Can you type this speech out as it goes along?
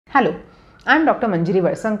Hello, I am Dr. Manjiri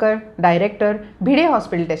Valsangkar, Director, Bhide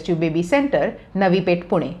Hospital Test Tube Baby Center, Navipet,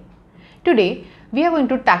 Pune. Today, we are going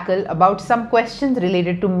to tackle about some questions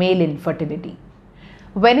related to male infertility.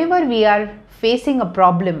 Whenever we are facing a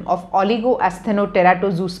problem of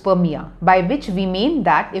oligoasthenoteratozoospermia, by which we mean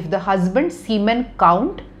that if the husband's semen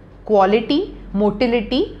count, quality,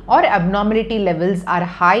 motility or abnormality levels are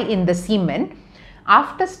high in the semen,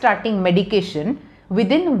 after starting medication,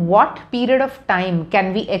 within what period of time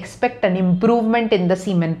can we expect an improvement in the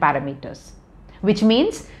semen parameters? Which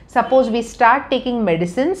means, suppose we start taking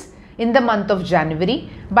medicines in the month of January,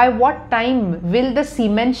 by what time will the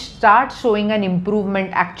semen start showing an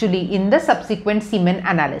improvement actually in the subsequent semen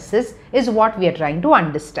analysis is what we are trying to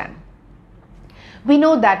understand. We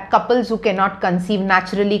know that couples who cannot conceive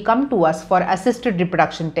naturally come to us for assisted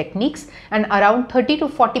reproduction techniques, and around 30 to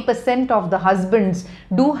 40% of the husbands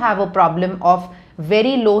do have a problem of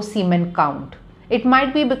very low semen count. It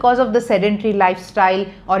might be because of the sedentary lifestyle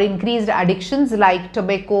or increased addictions like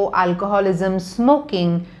tobacco, alcoholism,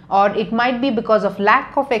 smoking, or it might be because of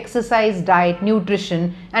lack of exercise, diet,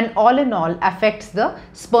 nutrition, and all in all affects the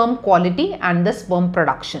sperm quality and the sperm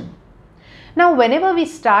production. Now, whenever we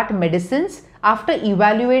start medicines, after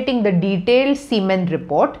evaluating the detailed semen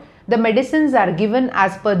report, the medicines are given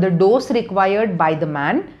as per the dose required by the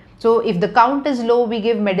man. So, if the count is low, we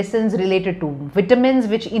give medicines related to vitamins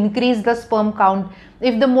which increase the sperm count.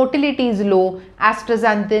 If the motility is low,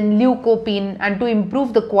 astaxanthin, leucopene, and to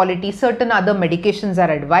improve the quality, certain other medications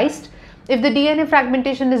are advised. If the DNA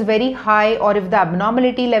fragmentation is very high or if the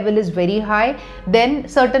abnormality level is very high, then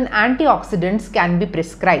certain antioxidants can be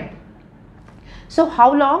prescribed. So,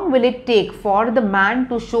 how long will it take for the man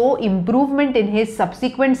to show improvement in his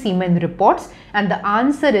subsequent semen reports? And the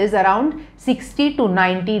answer is around 60 to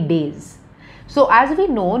 90 days. So, as we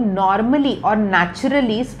know, normally or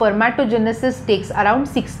naturally spermatogenesis takes around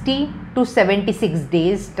 60 to 76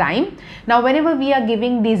 days time. Now, whenever we are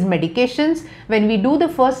giving these medications, when we do the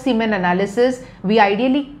first semen analysis, we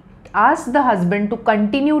ideally ask the husband to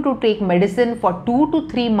continue to take medicine for 2 to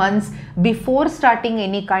 3 months before starting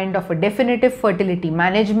any kind of a definitive fertility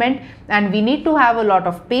management, and we need to have a lot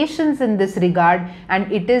of patience in this regard, and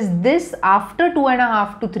it is this after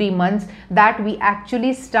 2.5 to 3 months that we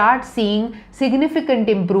actually start seeing significant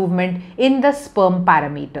improvement in the sperm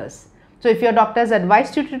parameters. So if your doctor has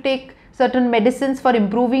advised you to take certain medicines for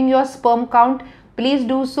improving your sperm count, please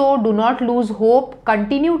do so. Do not lose hope.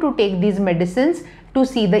 Continue to take these medicines to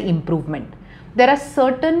see the improvement. There are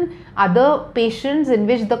certain other patients in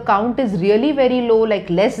which the count is really very low, like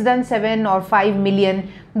less than 7 or 5 million.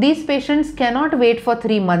 These patients cannot wait for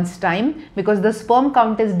 3 months time because the sperm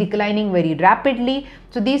count is declining very rapidly.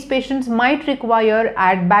 So these patients might require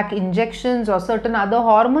add back injections or certain other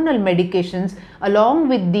hormonal medications along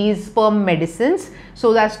with these sperm medicines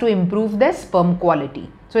so as to improve their sperm quality.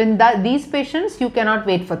 So in these patients, you cannot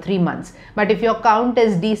wait for 3 months. But if your count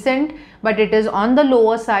is decent, but it is on the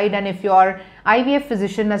lower side, and if your IVF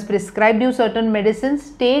physician has prescribed you certain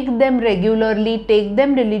medicines, take them regularly, take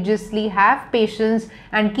them religiously, have patience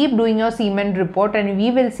and keep doing your semen report, and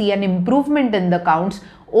we will see an improvement in the counts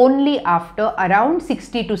only after around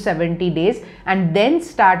 60 to 70 days, and then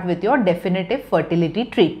start with your definitive fertility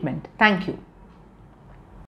treatment. Thank you.